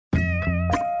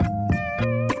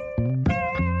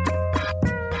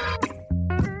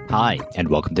Hi, and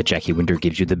welcome to Jackie Winter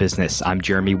Gives You the Business. I'm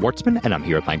Jeremy Wartzman, and I'm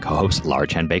here with my co-host, Laura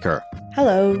Chan Baker.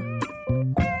 Hello.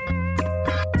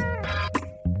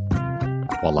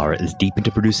 While Laura is deep into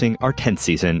producing our 10th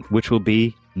season, which will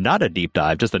be not a deep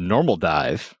dive, just a normal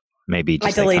dive. Maybe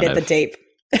just I deleted the deep.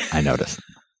 I noticed.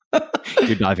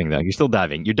 You're diving, though. You're still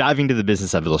diving. You're diving to the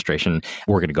business of illustration.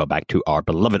 We're going to go back to our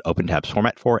beloved Open Tabs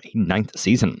format for a 9th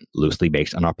season, loosely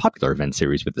based on our popular event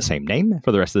series with the same name.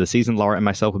 For the rest of the season, Laura and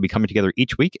myself will be coming together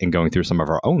each week and going through some of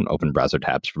our own open browser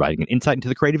tabs, providing an insight into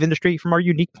the creative industry from our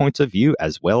unique points of view,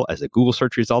 as well as the Google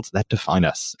search results that define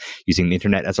us. Using the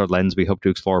internet as our lens, we hope to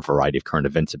explore a variety of current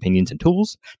events, opinions, and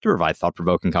tools to provide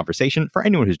thought-provoking conversation for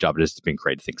anyone whose job it is to bring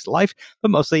creative things to life.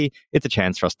 But mostly, it's a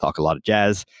chance for us to talk a lot of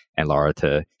jazz and Laura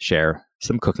to share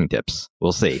some cooking tips.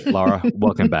 We'll see. Laura,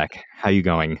 welcome back. How you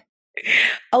going?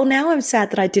 Oh, now I'm sad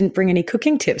that I didn't bring any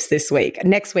cooking tips this week.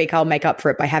 Next week, I'll make up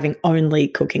for it by having only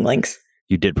cooking links.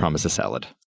 You did promise a salad.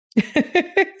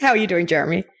 How are you doing,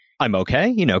 Jeremy? I'm okay.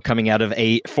 You know, coming out of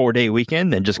a 4-day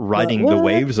weekend and just riding the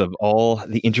waves of all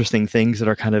the interesting things that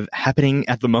are kind of happening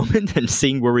at the moment and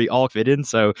seeing where we all fit in.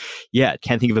 So, yeah,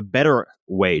 can't think of a better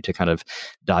way to kind of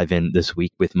dive in this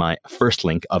week with my first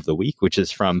link of the week, which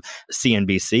is from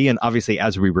CNBC. And obviously,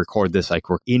 as we record this, like,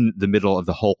 we're in the middle of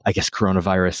the whole, I guess,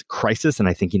 coronavirus crisis. And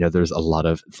I think, there's a lot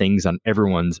of things on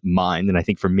everyone's mind. And I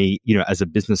think for me, as a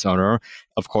business owner,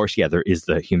 of course, yeah, there is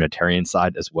the humanitarian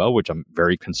side as well, which I'm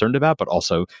very concerned about. But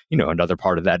also, another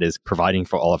part of that is providing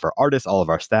for all of our artists, all of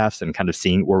our staffs, and kind of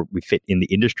seeing where we fit in the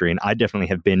industry. And I definitely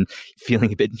have been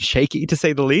feeling a bit shaky, to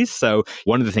say the least. So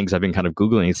one of the things I've been kind of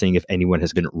Googling and seeing if anyone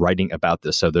has been writing about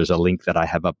this. So there's a link that I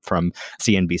have up from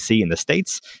CNBC in the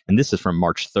States, and this is from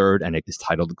March 3rd, and it is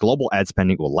titled, "Global Ad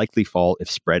Spending Will Likely Fall If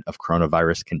Spread of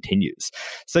Coronavirus Continues."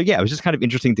 So yeah, it was just kind of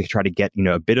interesting to try to get,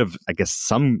 a bit of, I guess,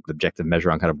 some objective measure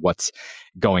on kind of what's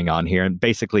going on here. And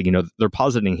basically, they're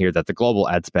positing here that the global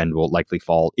ad spend will likely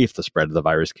fall if the spread of the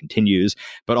virus continues.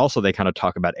 But also they kind of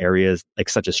talk about areas like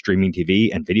such as streaming TV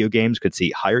and video games could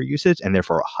see higher usage and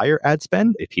therefore a higher ad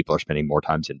spend if people are spending more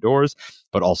times indoors.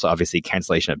 But also obviously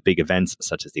cancellation of big events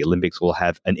such as the Olympics will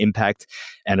have an impact.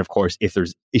 And of course, if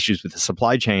there's issues with the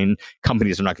supply chain,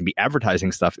 companies are not going to be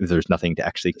advertising stuff if there's nothing to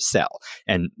actually sell.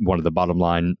 And one of the bottom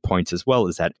line points as well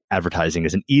is that advertising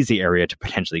is an easy area to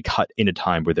potentially cut in a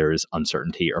time where there is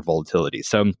uncertainty or volatility.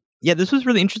 So yeah, this was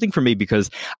really interesting for me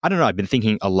because, I don't know, I've been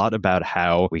thinking a lot about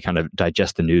how we kind of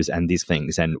digest the news and these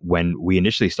things. And when I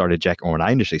initially started Jackie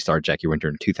Winter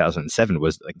in 2007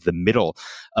 was like the middle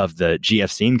of the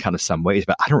GF scene kind of some ways,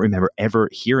 but I don't remember ever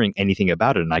hearing anything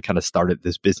about it. And I kind of started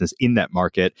this business in that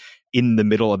market in the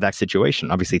middle of that situation.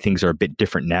 Obviously, things are a bit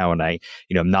different now, and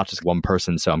I'm not just one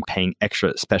person, so I'm paying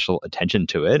extra special attention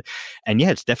to it. And yeah,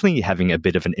 it's definitely having a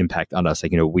bit of an impact on us.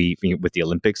 Like, we with the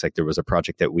Olympics, like there was a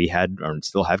project that we had or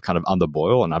still have kind of on the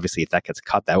boil, and obviously if that gets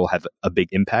cut, that will have a big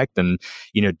impact. And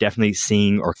definitely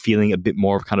seeing or feeling a bit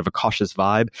more of kind of a cautious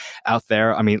vibe out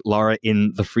there. I mean, Laura,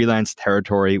 in the freelance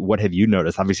territory, what have you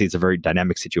noticed? Obviously, it's a very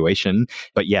dynamic situation,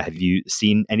 but yeah, have you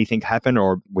seen anything happen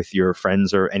or with your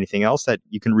friends or anything else that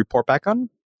you can report back on?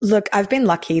 Look, I've been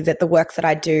lucky that the work that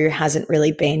I do hasn't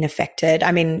really been affected.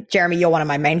 I mean, Jeremy, you're one of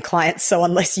my main clients, so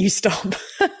unless you stop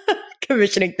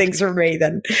commissioning things from me,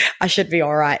 then I should be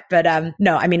all right. But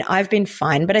no, I mean, I've been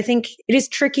fine. But I think it is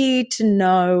tricky to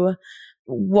know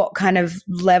what kind of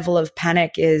level of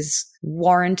panic is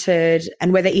warranted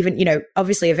and whether even,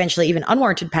 obviously eventually even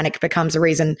unwarranted panic becomes a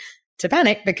reason to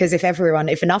panic, because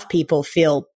if enough people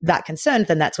feel that concerned,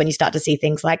 then that's when you start to see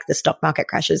things like the stock market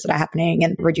crashes that are happening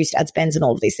and reduced ad spends and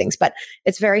all of these things. But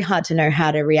it's very hard to know how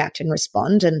to react and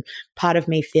respond. And part of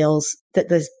me feels that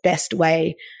the best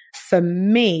way for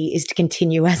me is to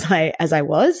continue as I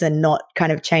was and not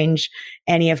kind of change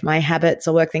any of my habits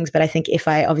or work things. But I think if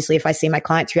I see my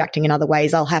clients reacting in other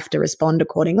ways, I'll have to respond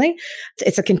accordingly.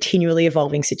 It's a continually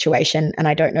evolving situation. And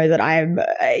I don't know that I'm,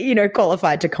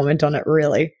 qualified to comment on it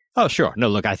really. Oh, sure. No,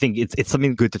 look, I think it's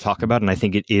something good to talk about. And I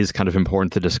think it is kind of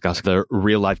important to discuss the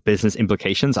real life business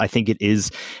implications. I think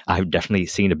I've definitely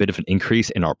seen a bit of an increase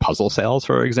in our puzzle sales,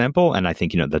 for example. And I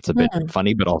think, that's a bit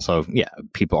funny, but also, yeah,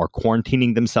 people are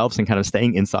quarantining themselves and kind of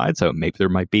staying inside. So maybe there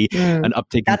might be an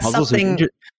uptick in puzzles.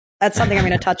 That's something I'm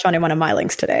going to touch on in one of my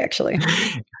links today, actually.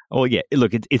 Well, yeah,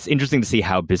 look, it's interesting to see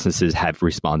how businesses have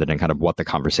responded and kind of what the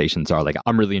conversations are. Like,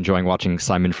 I'm really enjoying watching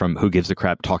Simon from Who Gives a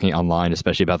Crap talking online,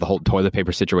 especially about the whole toilet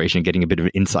paper situation, getting a bit of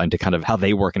an insight into kind of how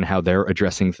they work and how they're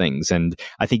addressing things. And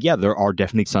I think, yeah, there are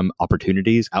definitely some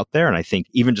opportunities out there. And I think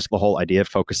even just the whole idea of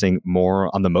focusing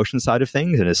more on the motion side of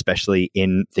things, and especially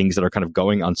in things that are kind of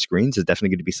going on screens, is definitely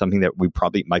going to be something that we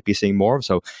probably might be seeing more of.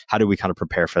 So how do we kind of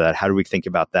prepare for that? How do we think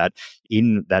about that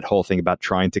in that whole thing about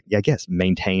trying to, I guess,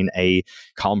 maintain a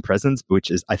calm presence,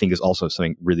 which is, I think, is also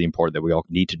something really important that we all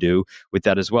need to do with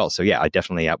that as well. So yeah, I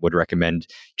definitely would recommend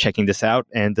checking this out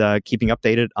and keeping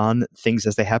updated on things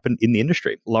as they happen in the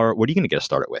industry. Laura, what are you going to get us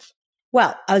started with?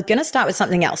 Well, I was going to start with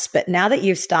something else, but now that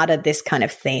you've started this kind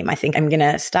of theme, I think I'm going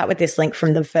to start with this link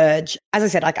from The Verge. As I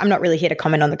said, I'm not really here to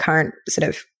comment on the current sort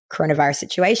of coronavirus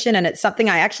situation, and it's something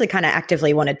I actually kind of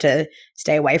actively wanted to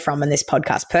stay away from in this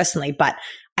podcast personally. But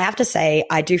I have to say,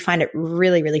 I do find it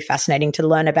really, really fascinating to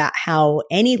learn about how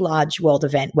any large world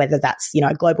event, whether that's,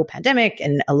 a global pandemic,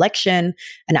 an election,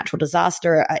 a natural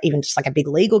disaster, even just like a big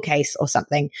legal case or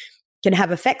something, can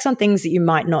have effects on things that you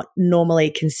might not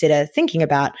normally consider thinking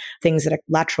about, things that are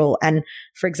lateral. And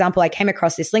for example, I came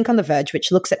across this link on The Verge,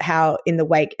 which looks at how in the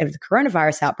wake of the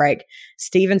coronavirus outbreak,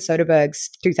 Steven Soderbergh's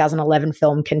 2011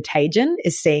 film Contagion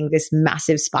is seeing this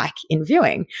massive spike in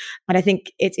viewing. And I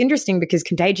think it's interesting because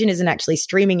Contagion isn't actually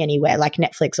streaming anywhere like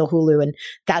Netflix or Hulu. And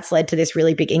that's led to this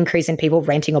really big increase in people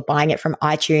renting or buying it from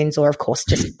iTunes, or of course,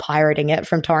 just pirating it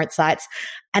from torrent sites.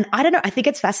 And I don't know, I think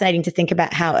it's fascinating to think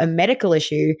about how a medical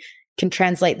issue can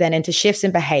translate then into shifts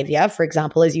in behavior. For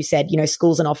example, as you said,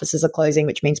 schools and offices are closing,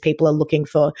 which means people are looking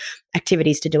for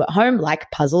activities to do at home, like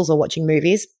puzzles or watching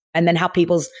movies, and then how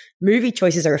people's movie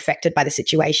choices are affected by the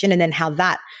situation, and then how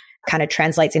that kind of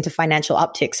translates into financial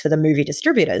upticks for the movie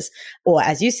distributors, or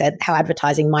as you said, how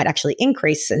advertising might actually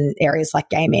increase in areas like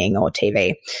gaming or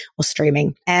TV or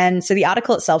streaming. And so the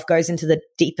article itself goes into the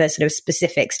deeper sort of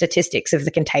specific statistics of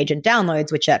the Contagion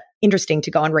downloads, which are interesting to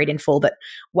go and read in full. But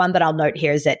one that I'll note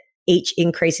here is that each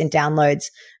increase in downloads,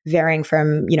 varying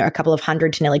from, a couple of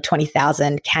hundred to nearly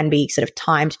 20,000, can be sort of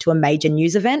timed to a major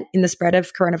news event in the spread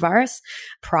of coronavirus.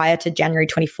 Prior to January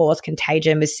 24th,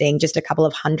 Contagion was seeing just a couple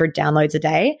of hundred downloads a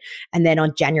day. And then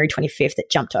on January 25th, it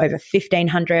jumped to over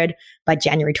 1,500. By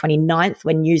January 29th,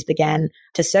 when news began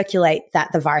to circulate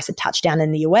that the virus had touched down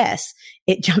in the US,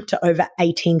 it jumped to over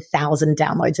 18,000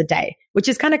 downloads a day, which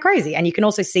is kind of crazy. And you can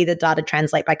also see the data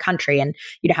translate by country, and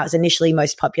how it's initially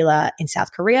most popular in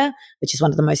South Korea, which is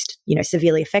one of the most,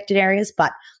 severely affected areas,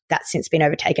 but that's since been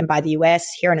overtaken by the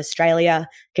US. Here in Australia,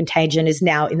 Contagion is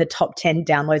now in the top 10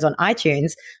 downloads on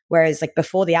iTunes, whereas like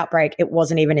before the outbreak, it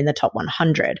wasn't even in the top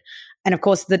 100. And of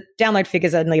course, the download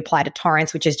figures only apply to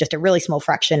torrents, which is just a really small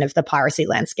fraction of the piracy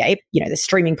landscape. The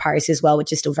streaming piracy as well,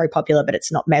 which is still very popular, but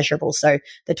it's not measurable. So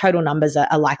the total numbers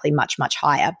are likely much, much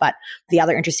higher. But the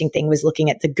other interesting thing was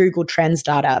looking at the Google Trends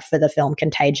data for the film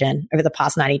Contagion over the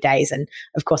past 90 days. And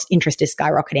of course, interest is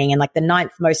skyrocketing. And like the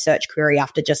 9th most search query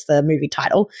after just the movie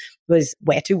title was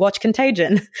where to watch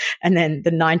Contagion. And then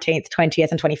the 19th,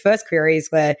 20th, and 21st queries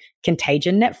were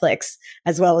Contagion Netflix,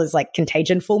 as well as like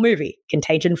Contagion full movie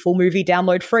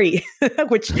download free,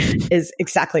 which is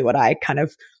exactly what I kind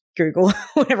of Google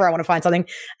whenever I want to find something.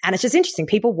 And it's just interesting.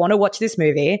 People want to watch this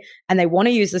movie and they want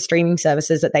to use the streaming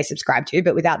services that they subscribe to,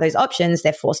 but without those options,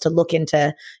 they're forced to look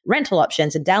into rental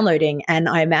options and downloading. And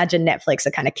I imagine Netflix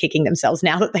are kind of kicking themselves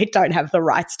now that they don't have the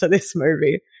rights to this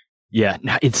movie. Yeah,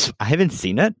 I haven't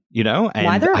seen it, and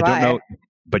Neither I don't know,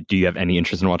 but do you have any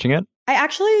interest in watching it? I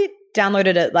actually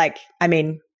downloaded it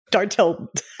don't tell,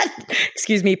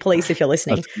 excuse me, police, if you're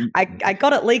listening. I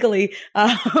got it legally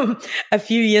a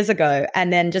few years ago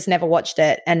and then just never watched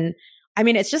it. And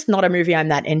it's just not a movie I'm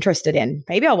that interested in.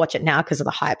 Maybe I'll watch it now because of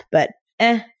the hype, but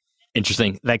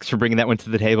Interesting. Thanks for bringing that one to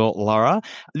the table, Laura.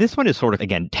 This one is sort of,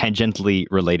 again, tangentially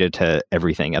related to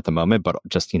everything at the moment, but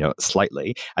just,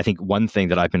 slightly. I think one thing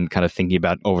that I've been kind of thinking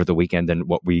about over the weekend and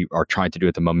what we are trying to do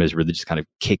at the moment is really just kind of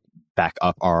kick back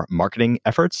up our marketing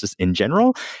efforts just in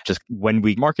general. Just when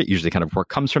we market, usually kind of work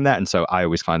comes from that. And so I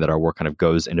always find that our work kind of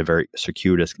goes in a very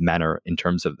circuitous manner in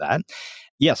terms of that.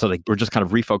 Yeah, so we're just kind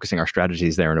of refocusing our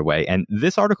strategies there in a way. And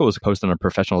this article was posted on a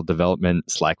professional development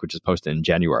Slack, which is posted in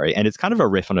January. And it's kind of a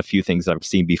riff on a few things that I've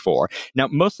seen before. Now,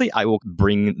 mostly I will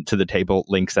bring to the table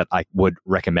links that I would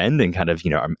recommend and kind of,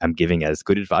 I'm giving as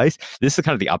good advice. This is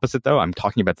kind of the opposite, though. I'm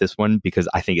talking about this one because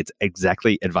I think it's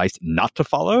exactly advice not to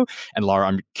follow. And Laura,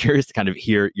 I'm curious to kind of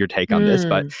hear your take on this.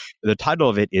 But the title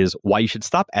of it is Why You Should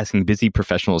Stop Asking Busy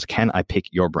Professionals, Can I Pick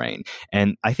Your Brain?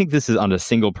 And I think this is on a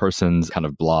single person's kind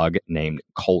of blog named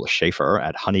Cole Schaefer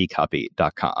at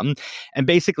honeycopy.com. And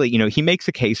basically, he makes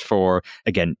a case for,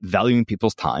 again, valuing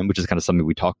people's time, which is kind of something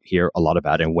we talk here a lot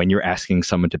about. And when you're asking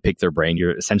someone to pick their brain,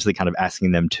 you're essentially kind of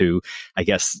asking them to, I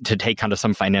guess, to take kind of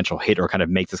some financial hit or kind of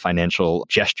make this financial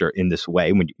gesture in this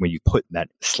way when you put that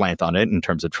slant on it in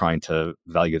terms of trying to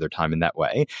value their time in that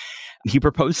way. He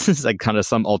proposes like kind of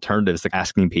some alternatives to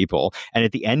asking people. And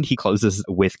at the end, he closes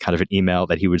with kind of an email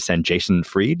that he would send Jason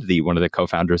Fried, one of the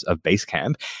co-founders of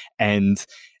Basecamp. And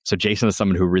So Jason is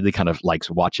someone who really kind of likes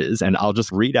watches, and I'll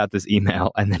just read out this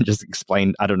email and then just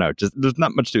explain. I don't know, just there's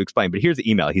not much to explain, but here's the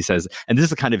email. He says, and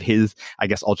this is kind of his, I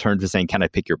guess, alternative to saying, can I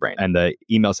pick your brain? And the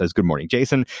email says, good morning,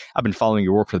 Jason. I've been following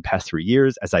your work for the past 3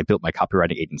 years as I built my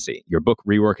copywriting agency. Your book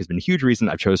Rework has been a huge reason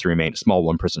I've chosen to remain a small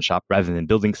one-person shop rather than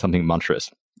building something monstrous.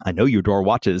 I know you adore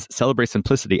watches, celebrate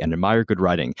simplicity, and admire good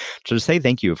writing. So to say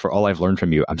thank you for all I've learned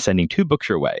from you, I'm sending 2 books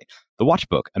your way. The Watch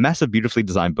Book, a massive, beautifully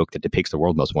designed book that depicts the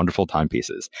world's most wonderful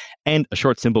timepieces, and a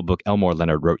short, simple book Elmore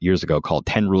Leonard wrote years ago called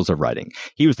 10 Rules of Writing.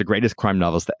 He was the greatest crime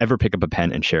novelist to ever pick up a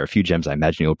pen and share a few gems I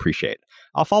imagine you'll appreciate.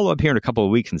 I'll follow up here in a couple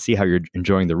of weeks and see how you're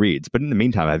enjoying the reads, but in the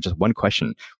meantime, I have just one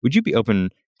question. Would you be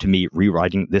open to me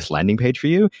rewriting this landing page for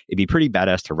you? It'd be pretty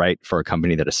badass to write for a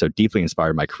company that has so deeply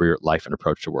inspired my career, life, and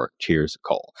approach to work. Cheers,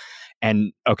 Cole.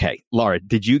 And okay, Laura,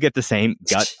 did you get the same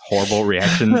gut horrible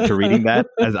reaction to reading that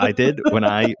as I did when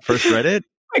I first read it?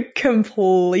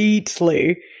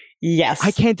 Completely. Yes. I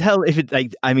can't tell if it's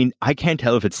I can't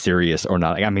tell if it's serious or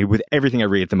not. I mean, with everything I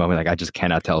read at the moment, I just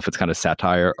cannot tell if it's kind of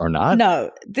satire or not.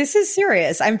 No, this is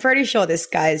serious. I'm pretty sure this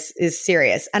guy is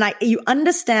serious. And you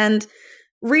understand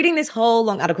reading this whole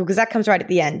long article, because that comes right at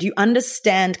the end, you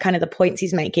understand kind of the points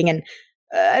he's making. And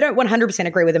I don't 100%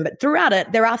 agree with him, but throughout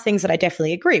it, there are things that I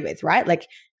definitely agree with, right? Like,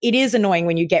 it is annoying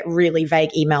when you get really vague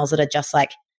emails that are just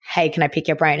like, hey, can I pick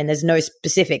your brain? And there's no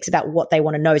specifics about what they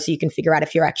want to know so you can figure out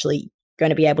if you're actually going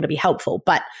to be able to be helpful.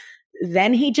 But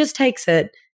then he just takes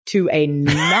it to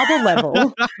another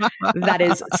level that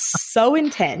is so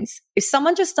intense. If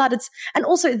someone just started, and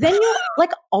also then you're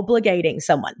like obligating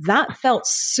someone. That felt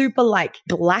super like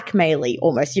blackmail-y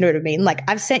almost, you know what I mean? Like,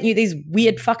 I've sent you these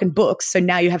weird fucking books, so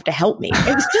now you have to help me.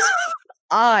 It was just,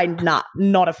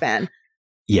 not a fan.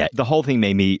 Yeah, the whole thing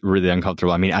made me really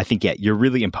uncomfortable. I mean, I think, you're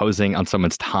really imposing on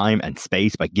someone's time and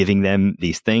space by giving them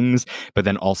these things, but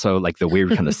then also like the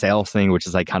weird kind of sales thing, which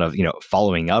is like kind of,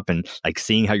 following up and like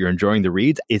seeing how you're enjoying the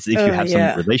reads is if you have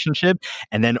some relationship,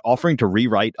 and then offering to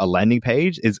rewrite a landing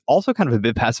page is also kind of a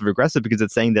bit passive aggressive because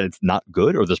it's saying that it's not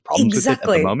good or there's problems with it at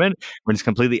the moment when it's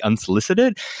completely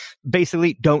unsolicited.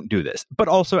 Basically, don't do this. But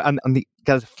also on the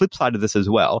flip side of this as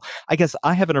well, I guess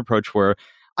I have an approach where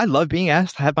I love being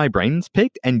asked to have my brains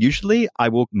picked, and usually I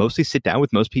will mostly sit down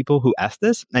with most people who ask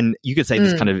this. And you could say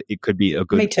this kind of, it could be a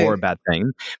good or a bad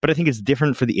thing, but I think it's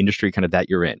different for the industry kind of that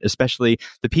you're in, especially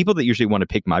the people that usually want to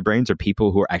pick my brains are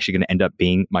people who are actually going to end up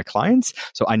being my clients.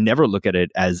 So I never look at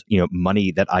it as,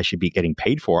 money that I should be getting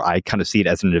paid for. I kind of see it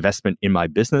as an investment in my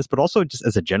business, but also just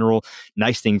as a general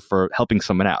nice thing for helping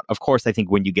someone out. Of course, I think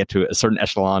when you get to a certain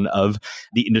echelon of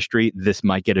the industry, this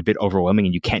might get a bit overwhelming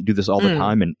and you can't do this all the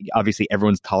time. And obviously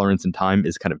everyone's tolerance and time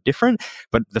is kind of different,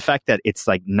 but the fact that it's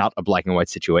like not a black and white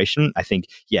situation, I think,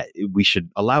 we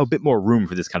should allow a bit more room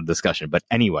for this kind of discussion. But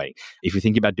anyway, if you're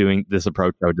thinking about doing this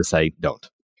approach, I would just say don't.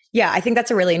 Yeah, I think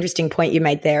that's a really interesting point you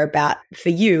made there about for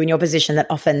you in your position that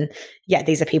often,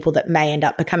 these are people that may end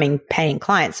up becoming paying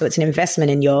clients. So it's an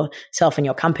investment in yourself and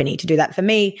your company to do that. For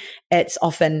me, it's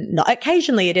often not,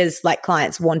 occasionally it is like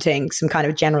clients wanting some kind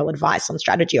of general advice on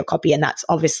strategy or copy. And that's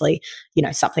obviously,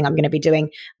 something I'm going to be doing.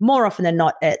 More often than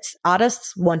not, it's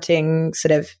artists wanting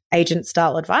sort of agent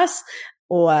style advice,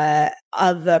 or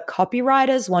other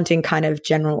copywriters wanting kind of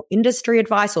general industry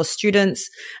advice, or students.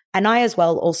 And I as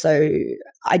well also,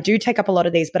 I do take up a lot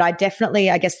of these, but I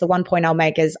guess the one point I'll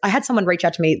make is I had someone reach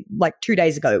out to me like 2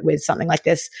 days ago with something like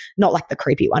this, not like the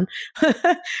creepy one,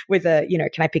 with a,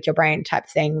 can I pick your brain type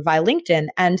thing via LinkedIn.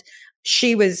 And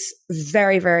she was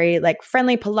very, very like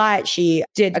friendly, polite. She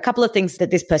did a couple of things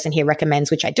that this person here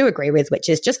recommends, which I do agree with, which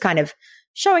is just kind of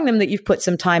showing them that you've put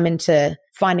some time into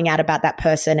finding out about that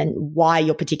person and why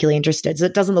you're particularly interested. So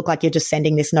it doesn't look like you're just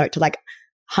sending this note to like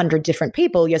 100 different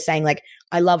people. You're saying like,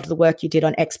 I loved the work you did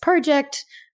on X project.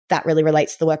 That really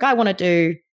relates to the work I want to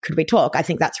do. Could we talk? I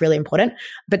think that's really important.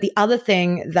 But the other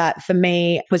thing that for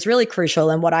me was really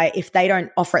crucial, and if they don't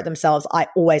offer it themselves, I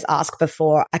always ask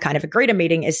before I kind of agree to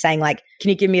meeting, is saying like, can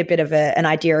you give me a bit of an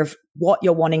idea of what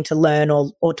you're wanting to learn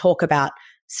or talk about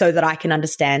so that I can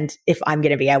understand if I'm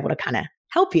going to be able to kind of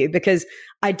help you? Because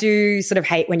I do sort of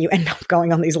hate when you end up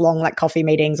going on these long like coffee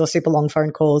meetings or super long phone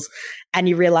calls and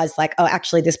you realize like, oh,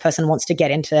 actually this person wants to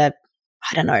get into,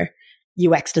 I don't know,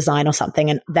 UX design or something,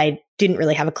 and they didn't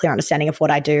really have a clear understanding of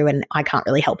what I do, and I can't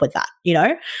really help with that,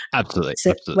 Absolutely.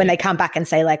 So when they come back and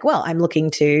say like, well, I'm looking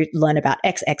to learn about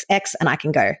XXX, and I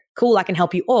can go, cool, I can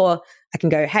help you. Or I can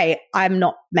go, hey, I'm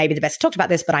not maybe the best to talk about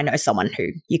this, but I know someone who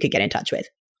you could get in touch with.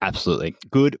 Absolutely.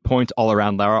 Good points all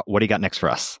around, Laura. What do you got next for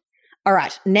us? All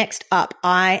right. Next up,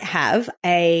 I have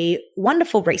a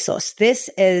wonderful resource.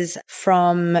 This is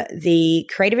from the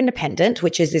Creative Independent,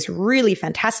 which is this really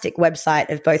fantastic website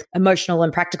of both emotional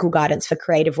and practical guidance for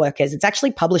creative workers. It's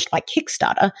actually published by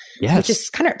Kickstarter, which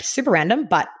is kind of super random,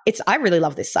 but I really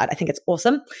love this site. I think it's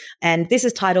awesome. And this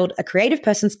is titled A Creative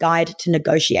Person's Guide to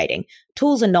Negotiating: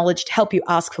 Tools and Knowledge to Help You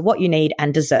Ask for What You Need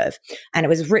and Deserve. And it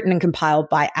was written and compiled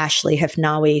by Ashley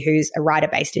Hefnawi, who's a writer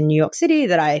based in New York City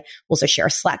that I also share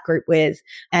a Slack group with.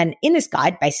 And in this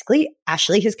guide, basically,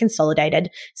 Ashley has consolidated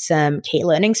some key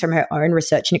learnings from her own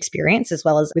research and experience, as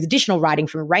well as with additional writing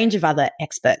from a range of other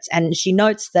experts. And she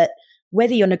notes that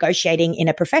whether you're negotiating in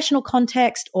a professional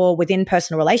context or within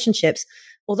personal relationships,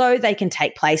 although they can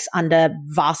take place under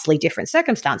vastly different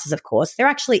circumstances, of course, there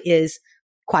actually is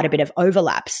quite a bit of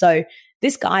overlap. So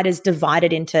this guide is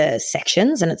divided into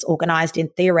sections and it's organized in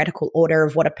theoretical order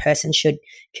of what a person should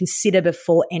consider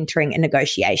before entering a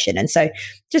negotiation. And so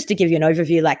just to give you an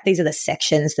overview, like these are the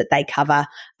sections that they cover: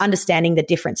 understanding the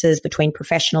differences between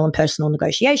professional and personal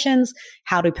negotiations,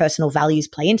 how do personal values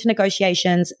play into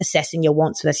negotiations, assessing your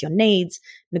wants versus your needs,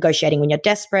 negotiating when you're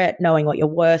desperate, knowing what you're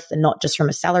worth and not just from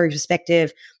a salary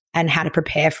perspective, and how to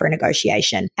prepare for a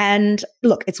negotiation. And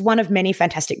look, it's one of many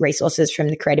fantastic resources from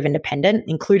the Creative Independent,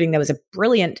 including there was a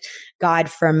brilliant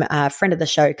guide from a friend of the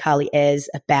show, Carly Ayres,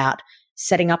 about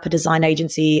setting up a design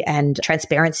agency and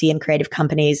transparency in creative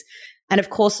companies. And of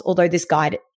course, although this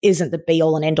guide isn't the be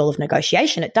all and end all of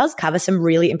negotiation, it does cover some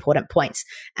really important points.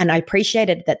 And I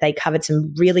appreciated that they covered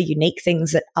some really unique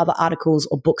things that other articles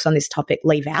or books on this topic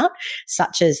leave out,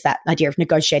 such as that idea of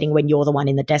negotiating when you're the one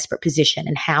in the desperate position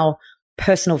and how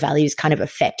personal values kind of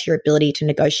affect your ability to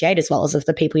negotiate as well as of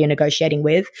the people you're negotiating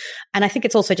with. And I think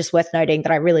it's also just worth noting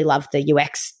that I really love the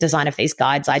UX design of these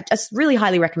guides. I just really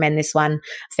highly recommend this one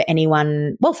for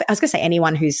anyone. Well, I was going to say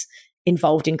anyone who's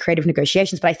involved in creative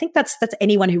negotiations, but I think that's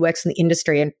anyone who works in the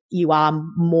industry, and you are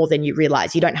more than you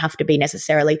realize. You don't have to be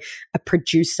necessarily a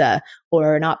producer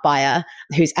or an art buyer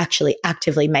who's actually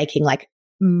actively making like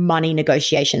money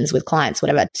negotiations with clients,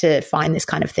 whatever, to find this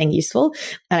kind of thing useful.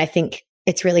 And I think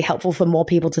it's really helpful for more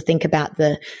people to think about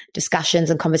the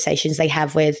discussions and conversations they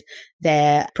have with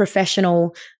their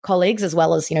professional colleagues, as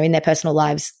well as, you know, in their personal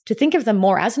lives, to think of them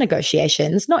more as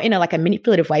negotiations, not in a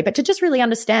manipulative way, but to just really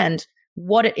understand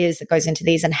what it is that goes into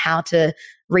these and how to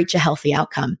reach a healthy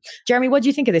outcome. Jeremy, what do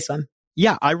you think of this one?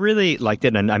 Yeah, I really liked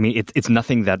it. And I mean, it's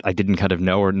nothing that I didn't kind of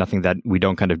know or nothing that we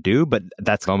don't kind of do, but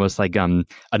that's almost like a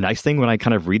nice thing when I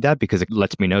kind of read that, because it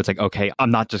lets me know it's like, okay,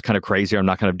 I'm not just kind of crazy, or I'm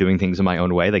not kind of doing things in my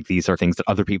own way. Like these are things that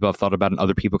other people have thought about and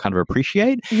other people kind of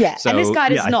appreciate. Yeah. So, and this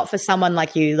guide is not for someone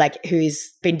like you, like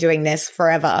who's been doing this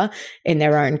forever in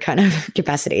their own kind of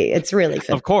capacity. It's really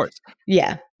for... Of course.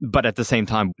 Yeah. But at the same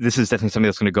time, this is definitely something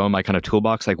that's going to go in my kind of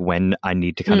toolbox, like when I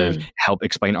need to kind of help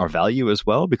explain our value as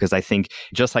well. Because I think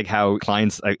just like how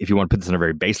clients, if you want to put this on a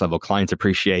very base level, clients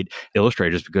appreciate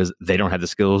illustrators because they don't have the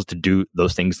skills to do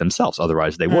those things themselves.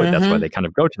 Otherwise, they would. That's why they kind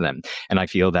of go to them. And I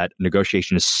feel that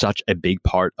negotiation is such a big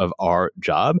part of our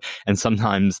job. And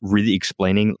sometimes really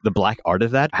explaining the black art of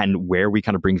that and where we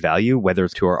kind of bring value, whether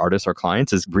it's to our artists or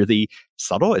clients, is really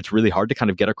subtle. It's really hard to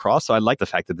kind of get across. So I like the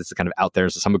fact that this is kind of out there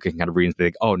so someone can kind of read and be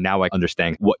like, oh, now I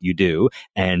understand what you do.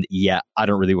 And yeah, I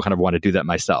don't really kind of want to do that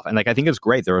myself. And like, I think it's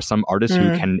great. There are some artists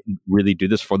who can really do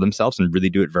this for themselves and really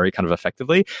do it very kind of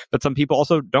effectively, but some people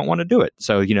also don't want to do it.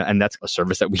 So, you know, and that's a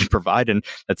service that we provide, and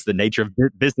that's the nature of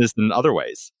business in other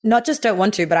ways. Not just don't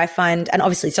want to, but I find, and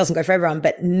obviously it doesn't go for everyone,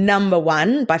 but number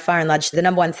one, by far and large, the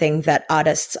number one thing that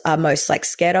artists are most like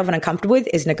scared of and uncomfortable with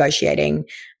is negotiating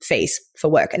fees for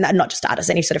work. And not just artists,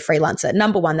 any sort of freelancer.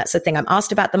 Number one, that's the thing I'm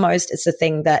asked about the most. It's the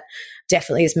thing that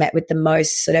definitely is met with the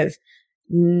most sort of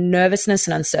nervousness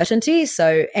and uncertainty.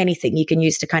 So anything you can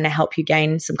use to kind of help you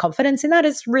gain some confidence in that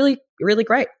is really, really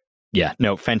great. Yeah,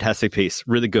 no, fantastic piece.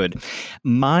 Really good.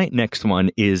 My next one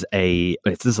is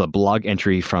this is a blog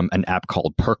entry from an app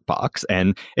called Perkbox.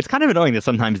 And it's kind of annoying that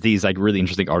sometimes these like really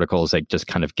interesting articles like just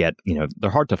kind of get, you know, they're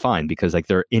hard to find because like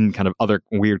they're in kind of other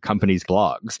weird companies'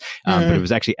 blogs. But it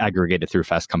was actually aggregated through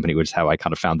Fast Company, which is how I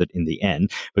kind of found it in the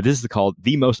end. But this is called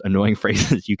The Most Annoying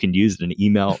Phrases You Can Use in an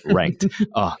Email Ranked.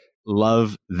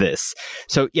 Love this.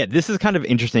 So yeah, this is kind of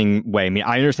interesting way. I mean,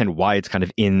 I understand why it's kind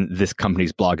of in this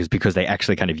company's blog is because they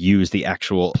actually kind of use the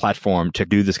actual platform to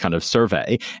do this kind of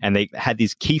survey. And they had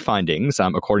these key findings,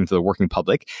 according to the working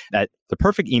public, that the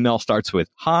perfect email starts with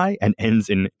hi and ends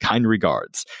in kind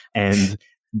regards. And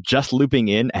just looping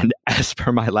in and as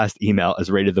per my last email is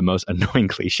rated the most annoying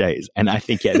cliches. And I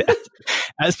think, yeah,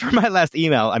 as per my last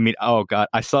email, I mean, oh God,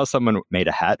 I saw someone made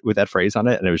a hat with that phrase on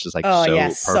it and it was just like, so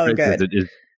perfect. So good. It is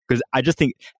because I just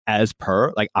think as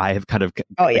per, like I have kind of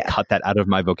cut that out of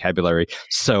my vocabulary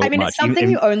so much. I mean, it's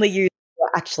something you only use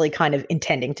actually kind of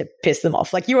intending to piss them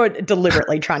off. Like you are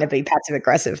deliberately trying to be passive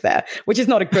aggressive there, which is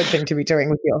not a good thing to be doing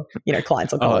with your,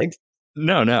 clients or colleagues.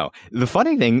 No. The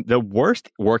funny thing, the worst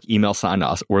work email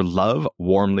sign-offs were love,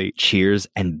 warmly, cheers,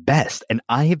 and best. And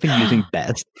I have been using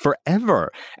best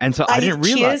forever. And so I didn't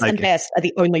realize. Cheers and best are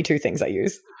the only two things I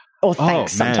use. Or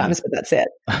thanks sometimes, but that's it.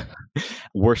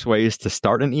 Worst ways to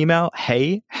start an email.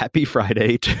 Hey, happy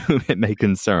Friday to whom it may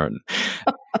concern.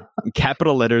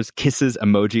 Capital letters, kisses,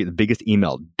 emoji, the biggest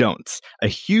email don'ts. A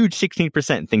huge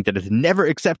 16% think that it's never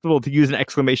acceptable to use an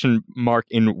exclamation mark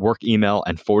in work email,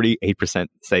 and 48%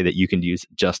 say that you can use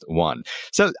just one.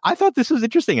 So I thought this was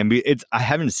interesting. I mean, I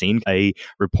haven't seen a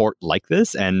report like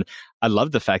this, and I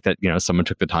love the fact that, someone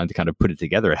took the time to kind of put it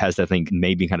together. It has that thing,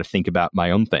 made me kind of think about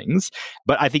my own things.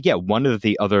 But I think, one of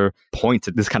the other points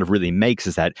that this kind of really makes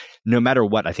is that no matter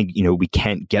what, I think, we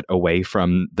can't get away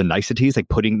from the niceties, like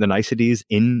putting the niceties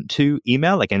into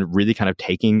email, like, and really kind of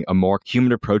taking a more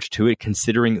human approach to it,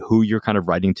 considering who you're kind of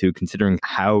writing to, considering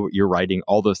how you're writing,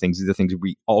 all those things. These are things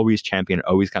we always champion,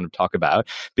 always kind of talk about.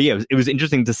 But it was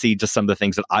interesting to see just some of the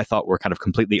things that I thought were kind of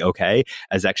completely okay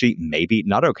as actually maybe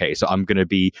not okay. So I'm going to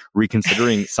be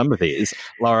considering some of these.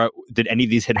 Laura, did any of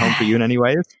these hit home for you in any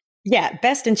ways? Yeah,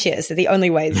 best and cheers are the only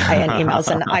ways I end emails.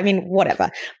 And I mean, whatever.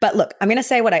 But look, I'm going to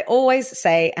say what I always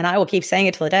say, and I will keep saying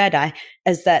it till the day I die,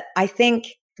 is that I think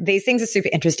these things are super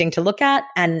interesting to look at,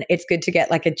 and it's good to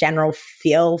get like a general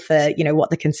feel for,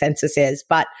 what the consensus is.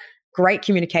 But great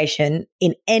communication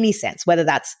in any sense, whether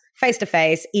that's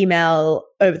face-to-face, email,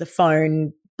 over the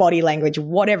phone, body language,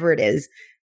 whatever it is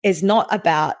not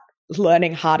about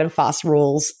learning hard and fast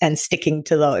rules and sticking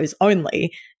to those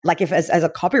only. Like if as a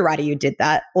copywriter you did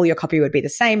that, all your copy would be the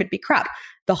same, it'd be crap.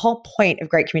 The whole point of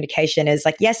great communication is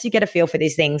like, yes, you get a feel for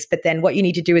these things, but then what you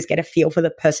need to do is get a feel for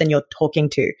the person you're talking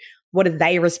to. What do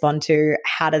they respond to?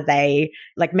 How do they,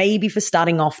 like, maybe for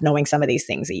starting off knowing some of these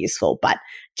things are useful, but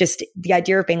just the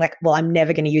idea of being like, well, I'm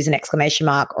never going to use an exclamation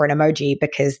mark or an emoji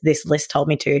because this list told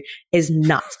me to is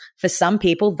nuts. For some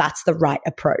people, that's the right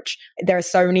approach. There are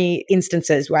so many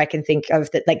instances where I can think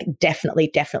of that, like definitely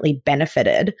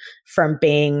benefited from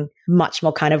being much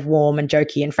more kind of warm and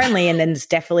jokey and friendly. And then there's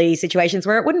definitely situations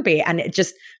where it wouldn't be. And it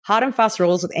just hard and fast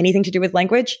rules with anything to do with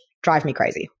language drive me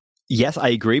crazy. Yes, I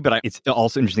agree, but it's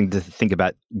also interesting to think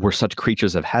about we're such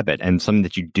creatures of habit, and something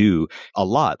that you do a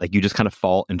lot, like you just kind of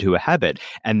fall into a habit.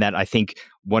 And that I think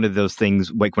one of those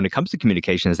things, like when it comes to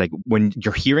communication, is like when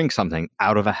you're hearing something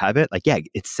out of a habit, like,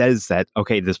 it says that,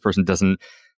 okay, this person doesn't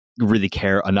really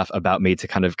care enough about me to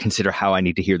kind of consider how I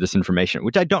need to hear this information,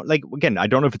 which I don't like. Again, I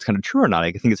don't know if it's kind of true or not.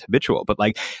 I think it's habitual, but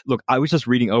like, look, I was just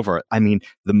reading over, the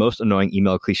most annoying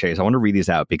email cliches. I want to read these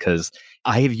out because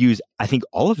I have used, I think,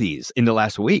 all of these in the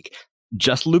last week.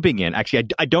 Just looping in. Actually,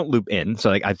 I don't loop in. So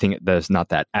like, I think there's not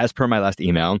that. As per my last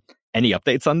email, any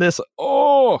updates on this?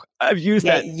 Oh, I've used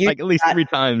that like at least 3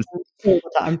 times. All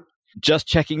the time. Just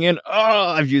checking in. Oh,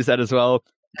 I've used that as well.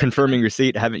 Confirming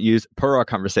receipt, haven't used. Per our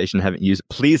conversation, haven't used.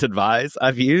 Please advise,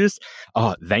 I've used.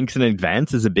 Oh, thanks in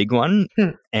advance is a big one.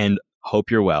 And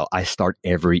hope you're well. I start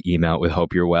every email with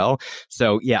hope you're well.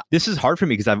 So this is hard for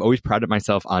me because I've always prided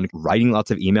myself on writing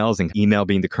lots of emails and email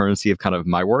being the currency of kind of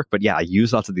my work. But I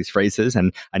use lots of these phrases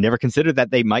and I never considered that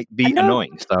they might be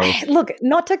annoying. So look,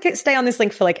 not to stay on this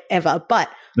link for like ever, but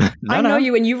I know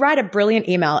you and you write a brilliant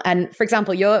email. And for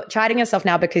example, you're chiding yourself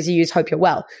now because you use hope you're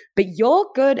well, but you're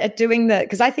good at doing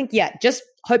because I think, just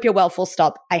hope you're well, full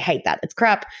stop. I hate that. It's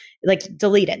crap. Like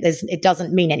delete it. It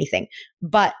doesn't mean anything.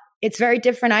 But it's very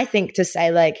different, I think, to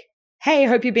say like, hey,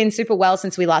 hope you've been super well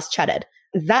since we last chatted.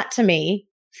 That to me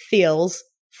feels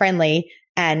friendly.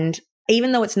 And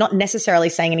even though it's not necessarily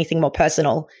saying anything more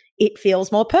personal, it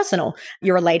feels more personal.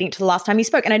 You're relating to the last time you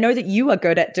spoke. And I know that you are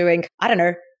good at doing, I don't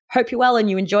know, hope you're well and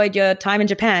you enjoyed your time in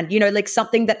Japan, like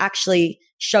something that actually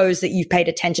shows that you've paid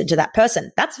attention to that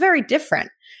person. That's very different.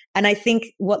 And I think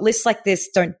what lists like this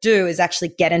don't do is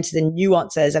actually get into the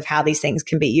nuances of how these things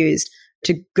can be used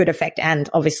to good effect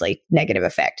and obviously negative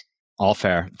effect. All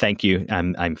fair. Thank you.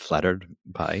 I'm flattered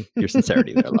by your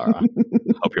sincerity there, Laura.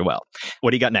 Hope you're well. What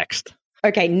do you got next?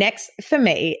 Okay, next for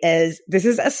me this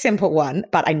is a simple one,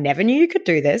 but I never knew you could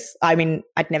do this. I mean,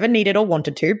 I'd never needed or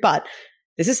wanted to, but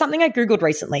this is something I Googled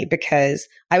recently because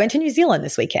I went to New Zealand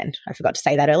this weekend. I forgot to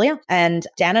say that earlier. And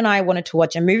Dan and I wanted to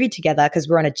watch a movie together because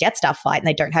we're on a Jetstar flight and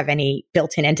they don't have any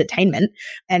built-in entertainment.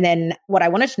 And then what I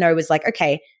wanted to know was like,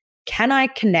 okay, can I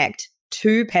connect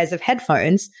 2 pairs of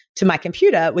headphones to my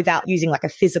computer without using like a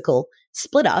physical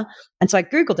splitter? And so I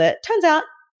Googled it. Turns out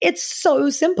It's so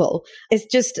simple. It's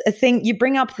just a thing. You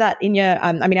bring up that in your,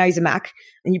 I use a Mac,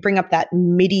 and you bring up that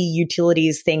MIDI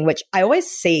utilities thing, which I always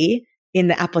see in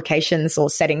the applications or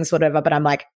settings, whatever, but I'm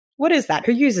like, what is that?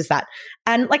 Who uses that?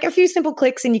 And like a few simple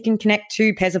clicks and you can connect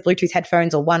 2 pairs of Bluetooth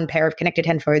headphones or 1 pair of connected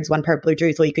headphones, 1 pair of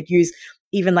Bluetooth, or you could use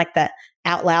even like the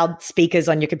out loud speakers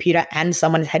on your computer and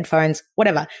someone's headphones,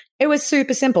 whatever. It was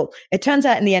super simple. It turns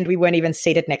out in the end, we weren't even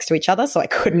seated next to each other, so I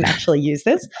couldn't actually use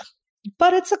this.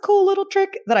 But it's a cool little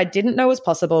trick that I didn't know was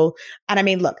possible. And I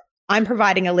mean, look, I'm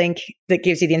providing a link that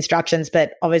gives you the instructions,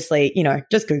 but obviously,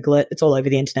 just Google it. It's all over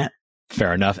the internet.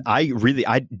 Fair enough. I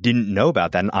didn't know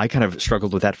about that. And I kind of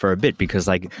struggled with that for a bit because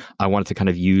I wanted to kind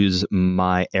of use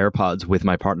my AirPods with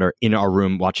my partner in our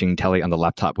room watching telly on the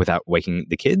laptop without waking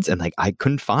the kids. And I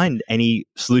couldn't find any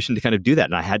solution to kind of do that.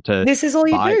 And I had to This is all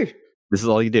you do. This is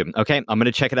all you do. Okay, I'm going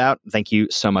to check it out. Thank you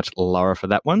so much, Laura, for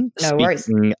that one. No worries.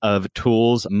 Speaking of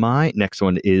tools, my next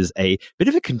one is a bit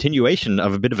of a continuation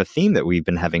of a bit of a theme that we've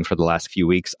been having for the last few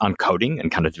weeks on coding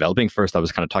and kind of developing. First, I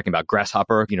was kind of talking about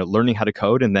Grasshopper, learning how to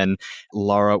code. And then,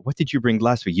 Laura, what did you bring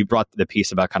last week? You brought the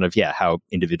piece about kind of, how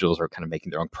individuals are kind of making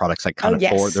their own products for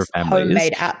their families.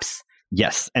 Homemade apps.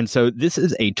 Yes. And so this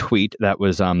is a tweet that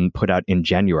was put out in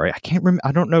January. I can't remember.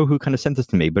 I don't know who kind of sent this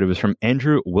to me, but it was from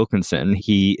Andrew Wilkinson.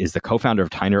 He is the co-founder of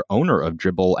Tiner, owner of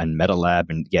Dribbble and MetaLab,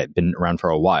 and been around for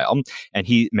a while. And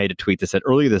he made a tweet that said,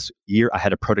 earlier this year, I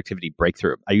had a productivity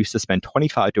breakthrough. I used to spend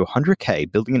 25 to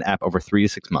 100K building an app over 3 to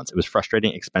 6 months. It was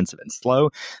frustrating, expensive, and slow.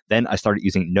 Then I started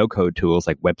using no-code tools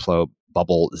like Webflow,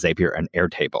 Bubble, Zapier, and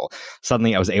Airtable.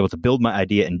 Suddenly, I was able to build my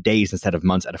idea in days instead of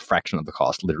months at a fraction of the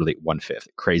cost, literally 1/5.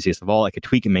 Craziest of all, I could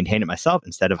tweak and maintain it myself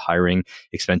instead of hiring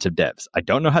expensive devs. I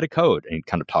don't know how to code, and he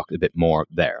kind of talked a bit more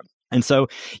there. And so,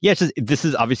 this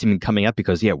has obviously been coming up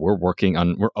because, we're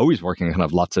always working on kind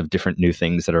of lots of different new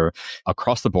things that are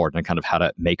across the board and kind of how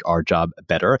to make our job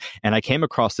better. And I came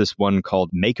across this one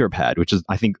called MakerPad, which is,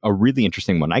 I think, a really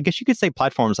interesting one. I guess you could say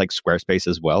platforms like Squarespace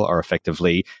as well are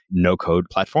effectively no-code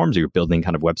platforms. You're building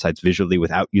kind of websites visually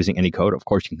without using any code. Of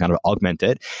course, you can kind of augment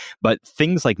it. But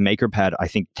things like MakerPad, I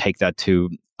think, take that to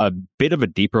a bit of a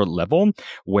deeper level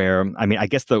where, I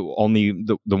guess the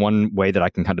one way that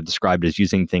I can kind of describe it is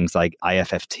using things like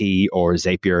IFFT or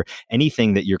Zapier,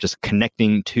 anything that you're just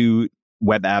connecting to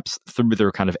web apps through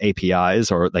their kind of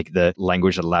APIs or like the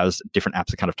language that allows different apps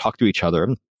to kind of talk to each other.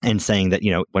 And saying that,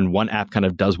 when one app kind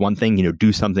of does one thing,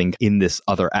 do something in this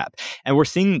other app. And we're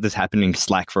seeing this happening in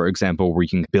Slack, for example, where you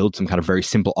can build some kind of very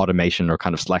simple automation or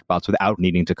kind of Slack bots without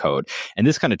needing to code. And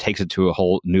this kind of takes it to a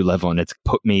whole new level. And it's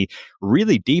put me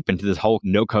really deep into this whole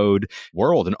no-code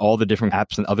world and all the different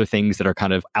apps and other things that are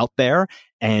kind of out there.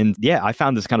 And I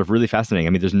found this kind of really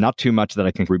fascinating. There's not too much that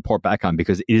I can report back on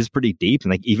because it is pretty deep.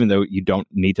 And even though you don't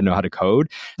need to know how to code,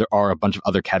 there are a bunch of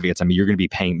other caveats. You're going to be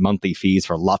paying monthly fees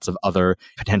for lots of other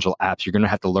potential apps. You're going to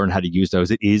have to learn how to use those.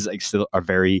 It is still a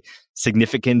very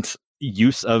significant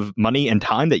use of money and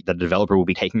time that the developer will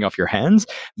be taking off your hands.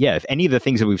 If any of the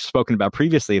things that we've spoken about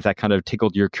previously, if that kind of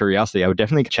tickled your curiosity, I would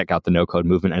definitely check out the no-code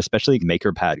movement and especially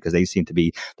MakerPad because they seem to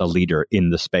be the leader in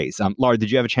the space. Laura,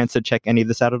 did you have a chance to check any of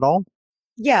this out at all?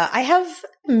 Yeah, I have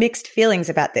mixed feelings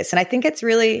about this. And I think it's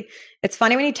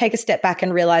funny when you take a step back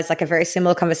and realize like a very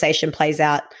similar conversation plays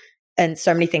out and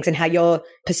so many things and how your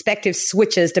perspective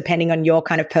switches depending on your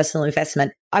kind of personal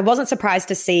investment. I wasn't surprised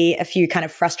to see a few kind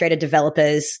of frustrated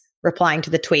developers replying to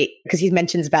the tweet because he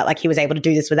mentions about like he was able to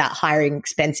do this without hiring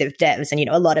expensive devs. And,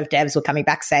 a lot of devs were coming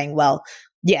back saying, well,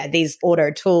 these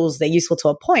auto tools, they're useful to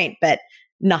a point, but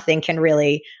nothing can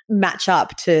really match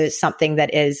up to something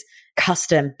that is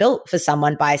custom built for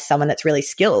someone by someone that's really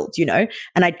skilled, and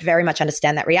I very much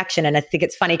understand that reaction. And I think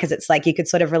it's funny because it's like you could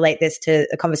sort of relate this to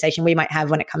a conversation we might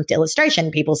have when it comes to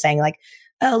illustration, people saying like,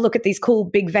 oh, look at these cool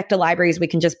big vector libraries we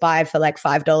can just buy for like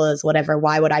 $5, whatever.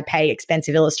 Why would I pay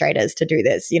expensive illustrators to do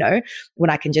this, when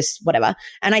I can just whatever.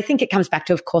 And I think it comes back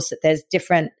to, of course, that there's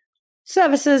different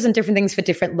services and different things for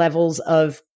different levels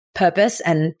of purpose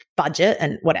and budget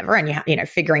and whatever. And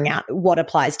figuring out what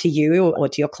applies to you or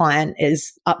to your client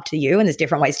is up to you. And there's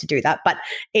different ways to do that. But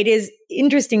it is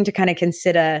interesting to kind of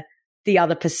consider the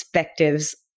other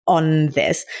perspectives on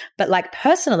this. But like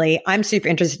personally, I'm super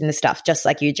interested in this stuff, just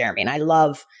like you, Jeremy. And I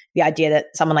love the idea that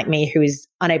someone like me who is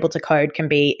unable to code can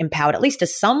be empowered at least to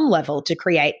some level to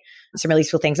create some really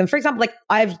useful things. And for example, like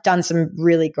I've done some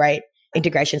really great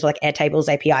integrations with like Airtable's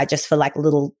API just for like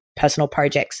little personal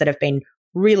projects that have been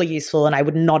really useful and I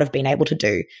would not have been able to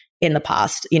do in the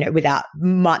past, without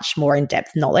much more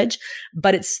in-depth knowledge.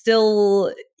 But it's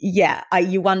still,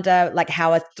 you wonder like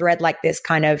how a thread like this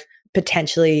kind of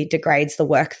potentially degrades the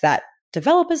work that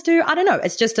developers do. I don't know.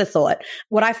 It's just a thought.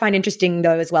 What I find interesting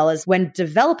though, as well, is when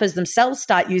developers themselves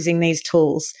start using these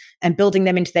tools and building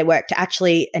them into their work to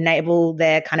actually enable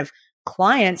their kind of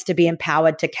clients to be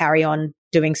empowered to carry on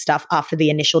doing stuff after the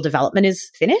initial development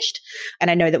is finished. And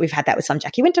I know that we've had that with some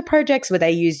Jackie Winter projects where they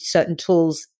use certain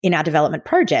tools in our development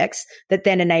projects that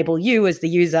then enable you as the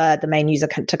user, the main user,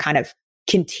 to kind of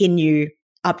continue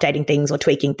updating things or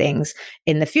tweaking things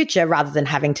in the future rather than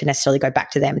having to necessarily go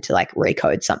back to them to like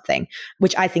recode something,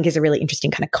 which I think is a really interesting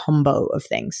kind of combo of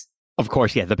things. Of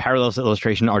course, yeah, the parallels to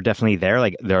illustration are definitely there.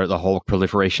 Like the whole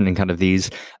proliferation in kind of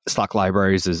these stock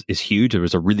libraries is huge. There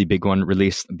was a really big one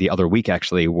released the other week,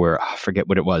 actually, where I forget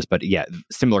what it was, but yeah,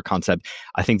 similar concept.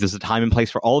 I think there's a time and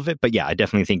place for all of it, but yeah, I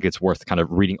definitely think it's worth kind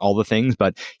of reading all the things,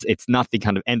 but it's not the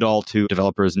kind of end all to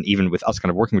developers and even with us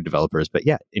kind of working with developers. But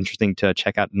yeah, interesting to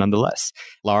check out nonetheless.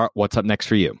 Lara, what's up next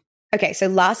for you? Okay, so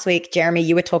last week, Jeremy,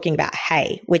 you were talking about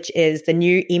Hey, which is the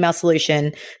new email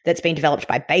solution that's been developed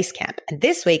by Basecamp. And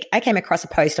this week, I came across a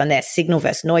post on their Signal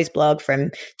vs. Noise blog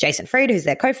from Jason Fried, who's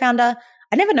their co-founder.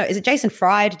 I never know, is it Jason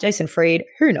Fried, Jason Fried?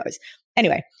 Who knows?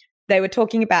 Anyway, they were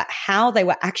talking about how they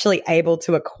were actually able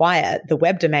to acquire the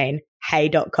web domain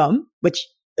hey.com, which,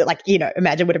 like, you know,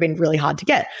 imagine would have been really hard to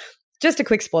get. Just a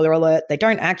quick spoiler alert, they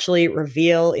don't actually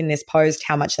reveal in this post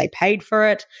how much they paid for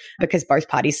it because both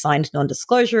parties signed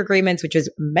non-disclosure agreements, which is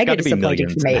mega disappointing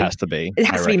for me. It has to be. It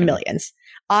has to be millions.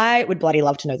 I would bloody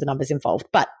love to know the numbers involved,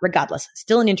 but regardless,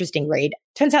 still an interesting read.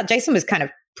 Turns out Jason was kind of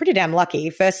pretty damn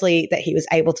lucky. Firstly, that he was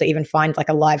able to even find like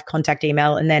a live contact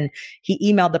email, and then he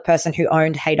emailed the person who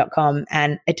owned hey.com,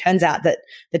 and it turns out that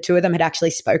the two of them had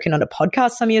actually spoken on a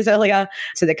podcast some years earlier.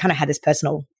 So they kind of had this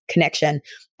personal connection,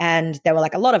 and there were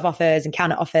like a lot of offers and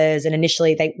counter offers, and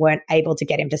initially they weren't able to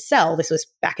get him to sell. This was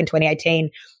back in 2018.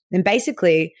 And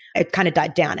basically it kind of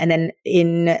died down. And then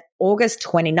in August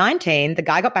 2019, the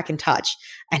guy got back in touch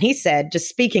and he said, just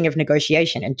speaking of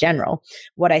negotiation in general,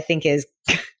 what I think is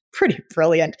pretty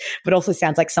brilliant, but also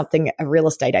sounds like something a real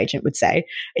estate agent would say.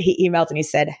 He emailed and he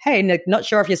said, "Hey, Nick, not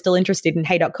sure if you're still interested in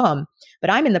hey.com, but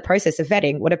I'm in the process of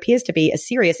vetting what appears to be a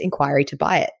serious inquiry to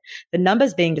buy it. The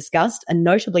numbers being discussed are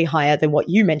notably higher than what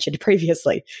you mentioned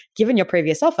previously. Given your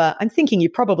previous offer, I'm thinking you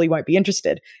probably won't be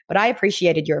interested, but I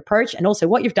appreciated your approach and also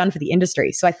what you've done for the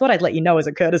industry. So I thought I'd let you know as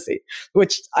a courtesy,"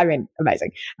 which, I mean,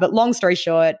 amazing. But long story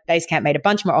short, Basecamp made a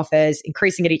bunch more offers,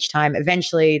 increasing it each time.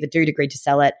 Eventually, the dude agreed to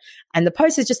sell it. And the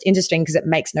post is just interesting because it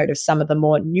makes note of some of the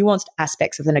more nuanced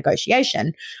aspects of the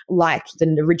negotiation, like the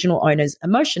original owner's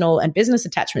emotional and business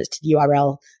attachments to the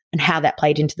URL and how that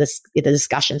played into the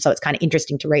discussion. So it's kind of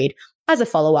interesting to read as a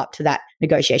follow-up to that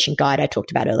negotiation guide I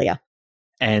talked about earlier.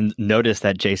 And notice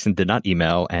that Jason did not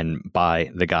email and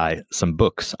buy the guy some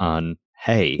books on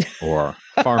hay or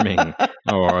farming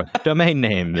or domain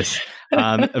names.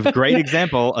 A great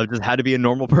example of just how to be a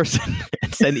normal person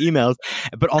and send emails,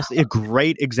 but also a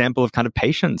great example of kind of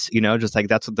patience, you know, just like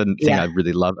that's what the thing I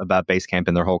really love about Basecamp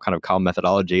and their whole kind of calm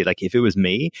methodology. Like if it was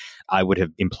me, I would have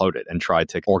imploded and tried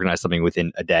to organize something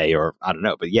within a day or I don't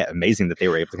know. But yeah, amazing that they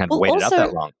were able to kind of wait it out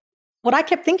that long. What I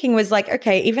kept thinking was like,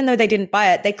 okay, even though they didn't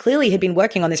buy it, they clearly had been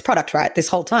working on this product, right? This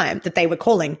whole time that they were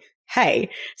calling Hey.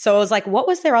 So I was like, what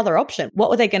was their other option?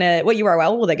 What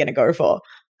URL were they going to go for?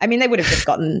 I mean, they would have just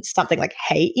gotten something like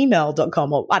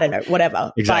heyemail.com or I don't know,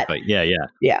 whatever. Exactly. But,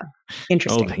 yeah.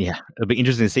 Interesting. Oh, yeah. It'll be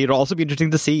interesting to see. It'll also be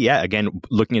interesting to see, again,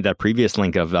 looking at that previous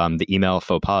link of the email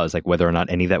faux pas, like whether or not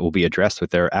any of that will be addressed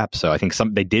with their app. So I think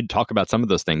they did talk about some of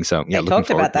those things. So yeah, they talked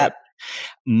about that.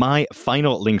 My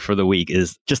final link for the week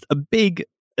is just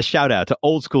a shout out to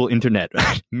old school internet,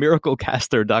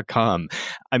 miraclecaster.com.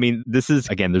 I mean, this is,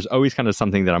 again, there's always kind of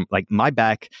something that I'm like, my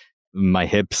back, my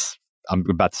hips, I'm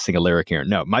about to sing a lyric here.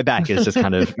 No, my back is just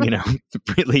kind of,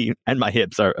 really, and my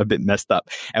hips are a bit messed up.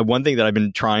 And one thing that I've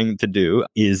been trying to do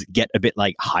is get a bit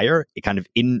like higher, kind of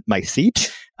in my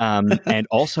seat. And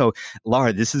also,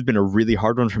 Lara, this has been a really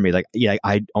hard one for me. Like,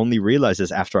 I only realized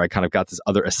this after I kind of got this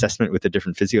other assessment with a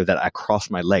different physio that I cross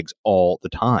my legs all the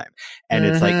time. And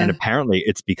it's like, and apparently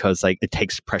it's because like it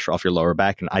takes pressure off your lower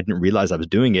back. And I didn't realize I was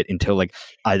doing it until like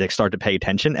I like started to pay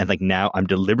attention. And like now I'm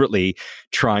deliberately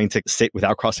trying to sit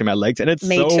without crossing my legs. And it's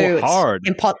hard.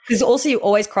 Because also you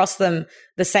always cross them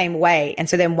the same way. And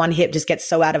so then one hip just gets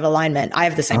so out of alignment. I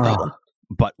have the same problem.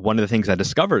 But one of the things I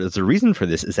discovered is the reason for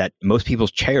this is that most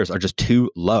people's chairs are just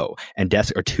too low and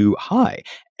desks are too high.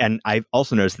 And I've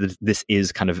also noticed that this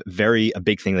is kind of a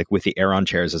big thing, like with the Aeron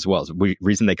chairs as well. So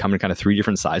reason they come in kind of 3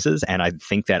 different sizes. And I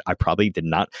think that I probably did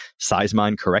not size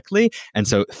mine correctly. And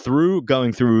so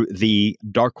going through the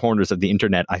dark corners of the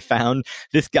internet, I found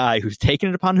this guy who's taken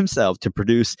it upon himself to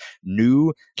produce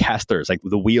new casters, like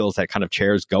the wheels that kind of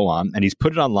chairs go on. And he's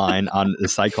put it online on the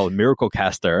site called Miracle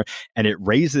Caster, and it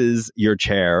raises your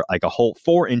chair like a whole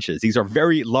 4 inches. These are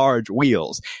very large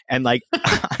wheels. And like,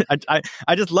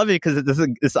 I just love it because this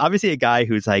is obviously a guy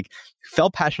who's like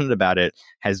felt passionate about it,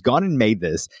 has gone and made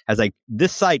this, has like,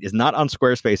 this site is not on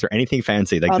Squarespace or anything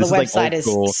fancy. Like this the is like old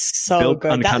school, is so built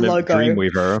good. on That kind logo. of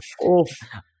Dreamweaver. Oof.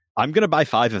 I'm going to buy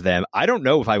 5 of them. I don't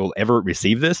know if I will ever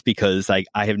receive this because like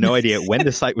I have no idea when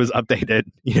the site was updated.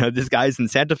 You know, this guy's in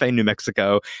Santa Fe, New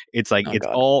Mexico. It's like,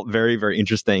 all very, very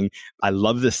interesting. I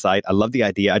love this site. I love the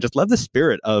idea. I just love the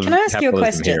spirit of Can I ask you a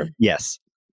question? Here. Yes.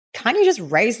 Can't you just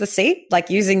raise the seat, like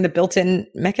using the built-in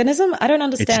mechanism? I don't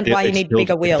understand why you need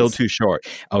bigger wheels. It's still too short.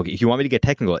 Okay, if you want me to get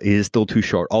technical, it is still too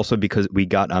short. Also because we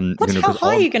got... How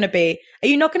high are you going to be? Are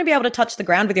you not going to be able to touch the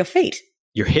ground with your feet?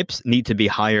 Your hips need to be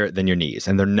higher than your knees,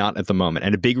 and they're not at the moment.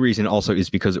 And a big reason also is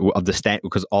because of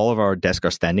because all of our desks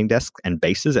are standing desks and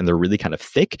bases, and they're really kind of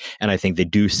thick. And I think they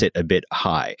do sit a bit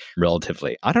high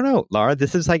relatively. I don't know, Lara.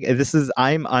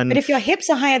 I'm on. But if your hips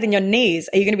are higher than your knees,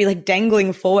 are you going to be like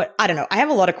dangling forward? I don't know. I have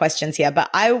a lot of questions here, but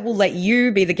I will let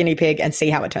you be the guinea pig and see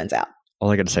how it turns out. All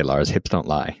I got to say, Lara, is hips don't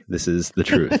lie. This is the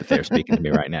truth that they're speaking to me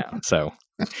right now. So,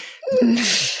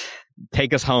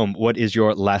 take us home. What is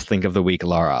your last link of the week,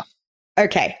 Lara?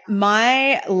 Okay,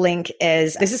 my link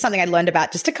this is something I learned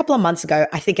about just a couple of months ago.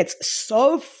 I think it's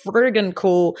so friggin'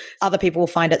 cool. Other people will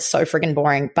find it so friggin'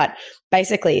 boring. But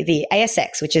basically, the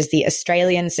ASX, which is the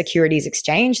Australian Securities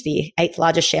Exchange, the 8th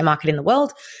largest share market in the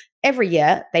world, every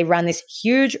year they run this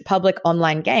huge public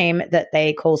online game that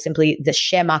they call simply the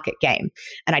share market game.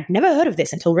 And I'd never heard of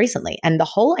this until recently. And the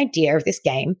whole idea of this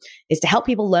game is to help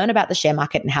people learn about the share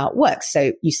market and how it works.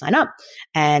 So you sign up,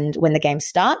 and when the game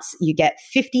starts, you get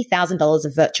 $50,000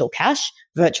 of virtual cash,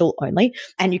 virtual only,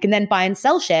 and you can then buy and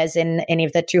sell shares in any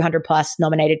of the 200 plus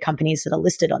nominated companies that are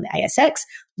listed on the ASX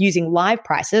using live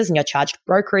prices, and you're charged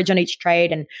brokerage on each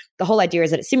trade. And the whole idea is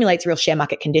that it simulates real share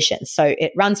market conditions. So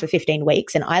it runs for 15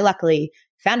 weeks, and I luckily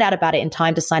found out about it in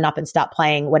time to sign up and start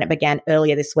playing when it began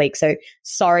earlier this week. So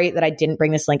sorry that I didn't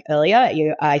bring this link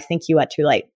earlier. I think you are too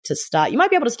late to start. You might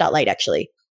be able to start late, actually.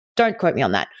 Don't quote me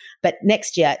on that. But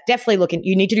next year, definitely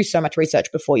you need to do so much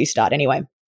research before you start anyway.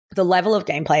 The level of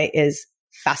gameplay is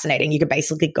fascinating. You can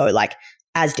basically go like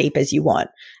as deep as you want.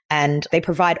 And they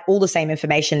provide all the same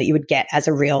information that you would get as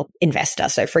a real investor.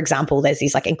 So for example, there's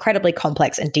these like incredibly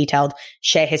complex and detailed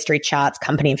share history charts,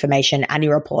 company information,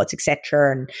 annual reports,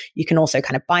 etc. And you can also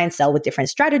kind of buy and sell with different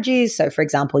strategies. So for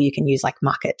example, you can use like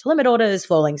market to limit orders,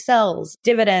 falling sells,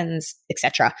 dividends,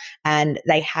 etc. And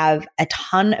they have a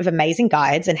ton of amazing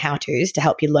guides and how-tos to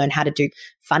help you learn how to do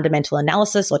fundamental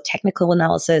analysis or technical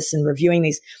analysis and reviewing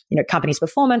these, companies'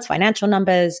 performance, financial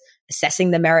numbers,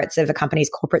 assessing the merits of a company's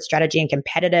corporate strategy and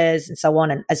competitors and so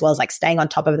on, and as well as like staying on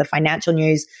top of the financial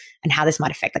news and how this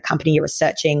might affect the company you're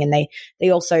researching. And they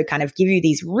also kind of give you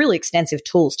these really extensive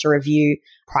tools to review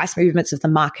price movements of the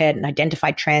market and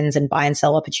identify trends and buy and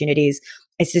sell opportunities.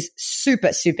 It's just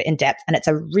super, super in-depth, and it's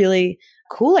a really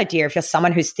cool idea if you're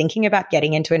someone who's thinking about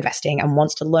getting into investing and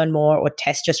wants to learn more or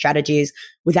test your strategies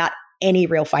without any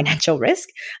real financial risk.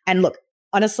 And look,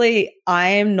 honestly,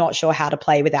 I'm not sure how to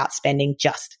play without spending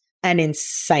just an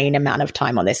insane amount of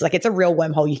time on this. Like, it's a real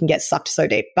wormhole. You can get sucked so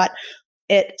deep, but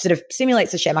it sort of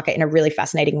simulates the share market in a really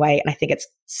fascinating way. And I think it's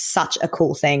such a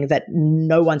cool thing that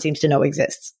no one seems to know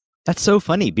exists. That's so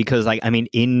funny because,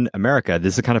 in America,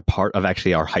 this is kind of part of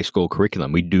actually our high school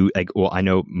curriculum. We do, I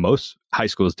know most high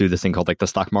schools do this thing called the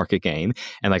stock market game,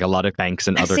 and a lot of banks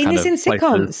and other kind of places. I've seen this in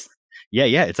sitcoms.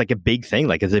 Yeah. It's a big thing.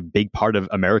 It's a big part of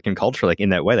American culture, in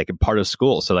that way, a part of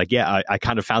school. So I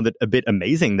kind of found it a bit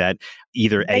amazing that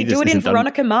either they do it in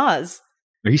Veronica Mars.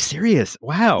 Are you serious?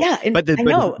 Wow. Yeah. I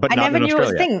know. I never knew it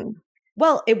was a thing.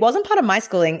 Well, it wasn't part of my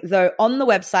schooling, though. On the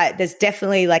website, there's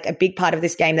definitely a big part of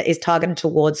this game that is targeted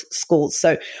towards schools.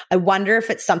 So I wonder if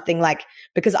it's something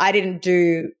because I didn't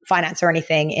do finance or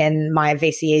anything in my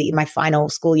VCE, my final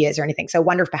school years or anything. So I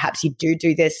wonder if perhaps you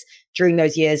do this during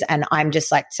those years. And I'm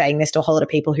just saying this to a whole lot of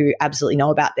people who absolutely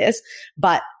know about this.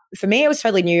 But for me, it was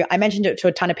totally new. I mentioned it to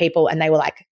a ton of people and they were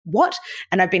like, what?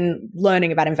 And I've been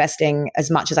learning about investing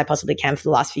as much as I possibly can for the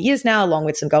last few years now, along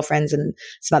with some girlfriends and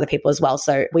some other people as well.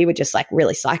 So we were just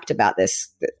really psyched about this.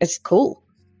 It's cool.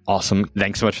 Awesome.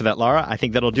 Thanks so much for that, Lara. I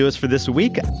think that'll do us for this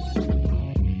week.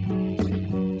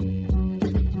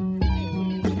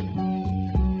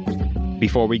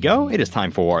 Before we go, it is time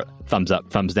for thumbs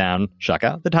up, thumbs down,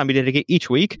 shaka, the time we dedicate each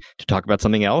week to talk about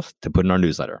something else to put in our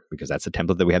newsletter, because that's the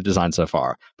template that we have designed so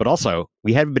far. But also,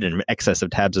 we haven't been in excess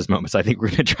of tabs this moment, so I think we're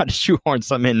going to try to shoehorn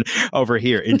some in over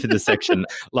here into this section.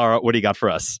 Lara, what do you got for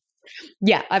us?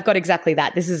 Yeah, I've got exactly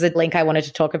that. This is a link I wanted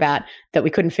to talk about that we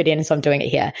couldn't fit in, so I'm doing it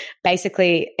here.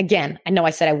 Basically, again, I know I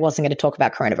said I wasn't going to talk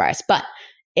about coronavirus, but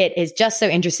it is just so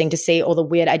interesting to see all the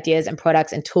weird ideas and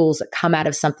products and tools that come out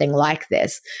of something like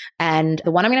this. And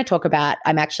the one I'm going to talk about,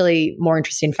 I'm actually more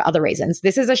interested in for other reasons.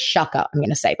 This is a shucker, I'm going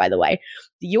to say, by the way.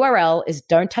 The URL is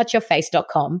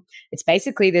don'ttouchyourface.com. It's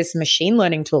basically this machine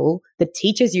learning tool that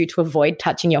teaches you to avoid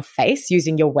touching your face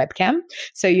using your webcam.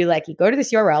 So you go to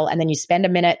this URL and then you spend a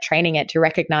minute training it to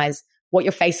recognize what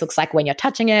your face looks like when you're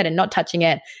touching it and not touching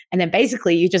it. And then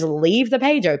basically you just leave the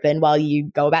page open while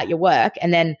you go about your work,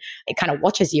 and then it kind of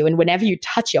watches you. And whenever you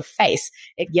touch your face,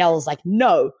 it yells like,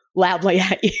 no, loudly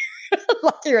at you.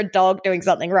 Like you're a dog doing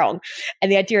something wrong. And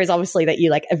the idea is obviously that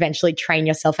you eventually train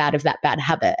yourself out of that bad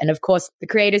habit. And of course, the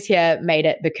creators here made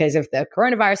it because of the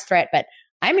coronavirus threat, but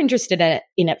I'm interested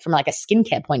in it from a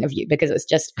skincare point of view, because it's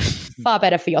just far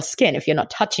better for your skin if you're not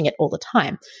touching it all the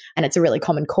time. And it's a really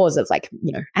common cause of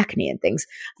acne and things.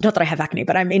 Not that I have acne,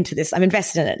 but I'm into this. I'm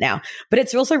invested in it now. But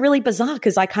it's also really bizarre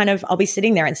because I'll be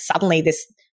sitting there and suddenly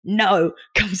this no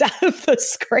comes out of the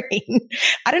screen.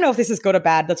 I don't know if this is good or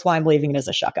bad. That's why I'm leaving it as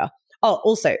a shucker. Oh,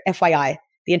 also, FYI,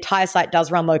 the entire site does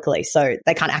run locally, so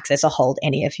they can't access or hold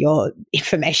any of your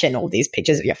information or these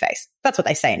pictures of your face. That's what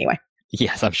they say anyway.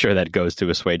 Yes, I'm sure that goes to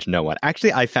assuage no one.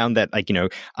 Actually, I found that, I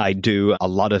do a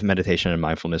lot of meditation and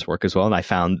mindfulness work as well. And I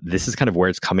found this is kind of where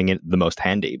it's coming in the most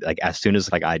handy. As soon as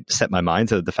I set my mind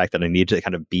to the fact that I need to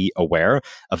kind of be aware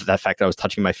of that fact that I was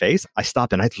touching my face, I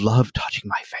stopped, and I love touching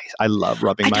my face. I love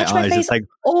rubbing my eyes. I touch my face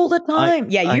all the time.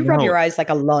 You rub your eyes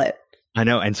a lot. I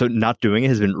know. And so not doing it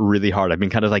has been really hard. I've been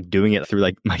kind of doing it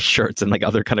through my shirts and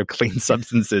other kind of clean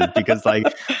substances because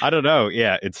I don't know.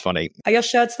 Yeah, it's funny. Are your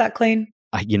shirts that clean?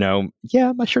 My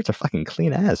shirts are fucking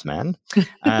clean as, man.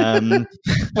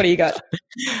 What do you got?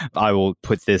 I will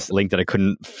put this link that I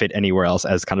couldn't fit anywhere else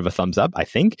as kind of a thumbs up, I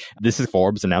think. This is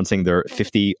Forbes announcing their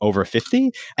 50 over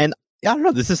 50. And I don't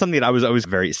know, this is something that I was always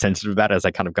very sensitive about as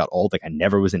I kind of got old. I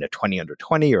never was into 20 under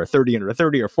 20 or 30 under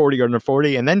 30 or 40 under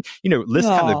 40. And then, lists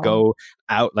kind of go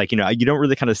out, you don't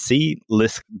really kind of see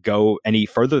lists go any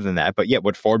further than that. But yeah,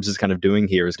 what Forbes is kind of doing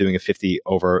here is doing a 50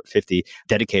 over 50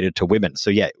 dedicated to women.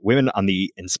 So yeah, women on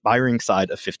the inspiring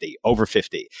side of 50, over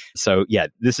 50. So yeah,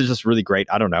 this is just really great.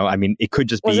 I don't know. I mean, it could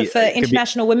just be... Was it for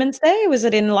International Women's Day? Was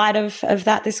it in light of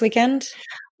that this weekend?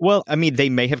 Well, I mean, they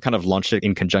may have kind of launched it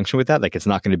in conjunction with that. It's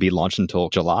not going to be launched until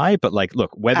July. But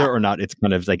look, whether or not it's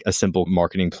kind of a simple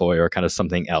marketing ploy or kind of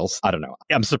something else, I don't know.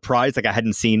 I'm surprised I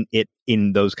hadn't seen it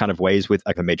in those kind of ways with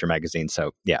a major magazine.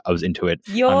 So yeah, I was into it.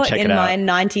 You're in my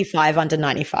 95 under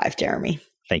 95, Jeremy.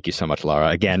 Thank you so much, Lara.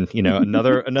 Again,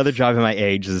 another jive of my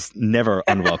age is never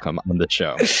unwelcome on the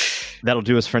show. That'll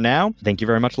do us for now. Thank you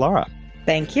very much, Lara.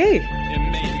 Thank you.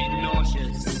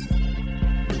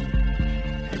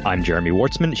 I'm Jeremy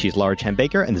Wartzman. She's Lara Chan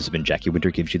Baker, and this has been Jackie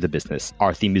Winter Gives You the Business.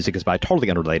 Our theme music is by totally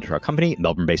unrelated to our company,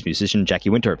 Melbourne-based musician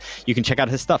Jackie Winter. You can check out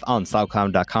his stuff on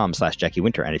SoundCloud.com/Jackie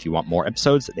Winter, and if you want more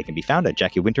episodes, they can be found at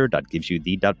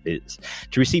jackiewinter.givesyouthe.biz.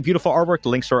 To receive beautiful artwork, the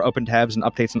links to our open tabs, and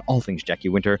updates on all things Jackie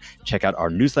Winter, check out our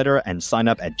newsletter and sign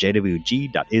up at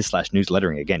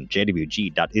jwg.is/newslettering. Again,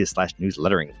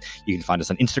 jwg.is/newslettering. You can find us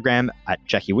on Instagram at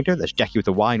Jackie Winter. That's Jackie with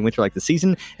a Y and Winter like the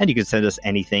season. And you can send us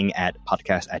anything at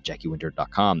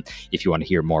podcast@jackiewinter.com. If you want to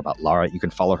hear more about Lara, you can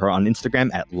follow her on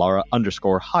Instagram at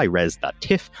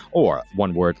Lara_highres.tiff or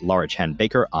one word Lara Chan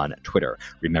Baker on Twitter.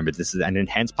 Remember, this is an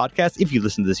enhanced podcast. If you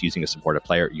listen to this using a supported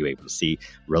player, you're able to see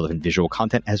relevant visual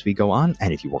content as we go on.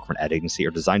 And if you work for an ad agency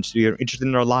or design studio interested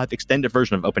in our live extended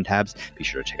version of Open Tabs, be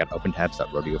sure to check out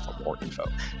opentabs.rodeo for more info.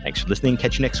 Thanks for listening.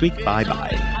 Catch you next week.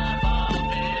 Bye-bye.